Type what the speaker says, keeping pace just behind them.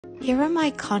Here are my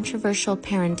controversial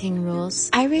parenting rules.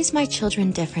 I raise my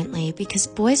children differently because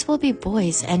boys will be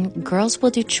boys and girls will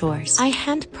do chores. I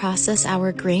hand process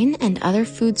our grain and other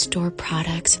food store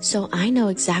products, so I know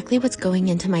exactly what's going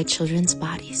into my children's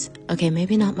bodies. Okay,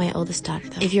 maybe not my oldest daughter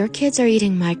though. If your kids are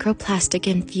eating microplastic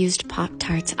infused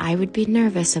Pop-Tarts, I would be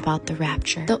nervous about the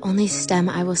rapture. The only STEM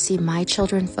I will see my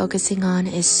children focusing on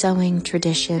is sewing,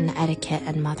 tradition, etiquette,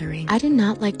 and mothering. I do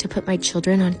not like to put my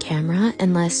children on camera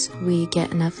unless we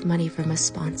get enough money from a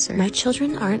sponsor. My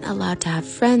children aren't allowed to have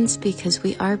friends because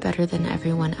we are better than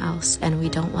everyone else and we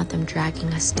don't want them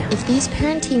dragging us down. If these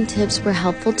parenting tips were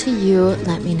helpful to you,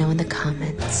 let me know in the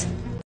comments.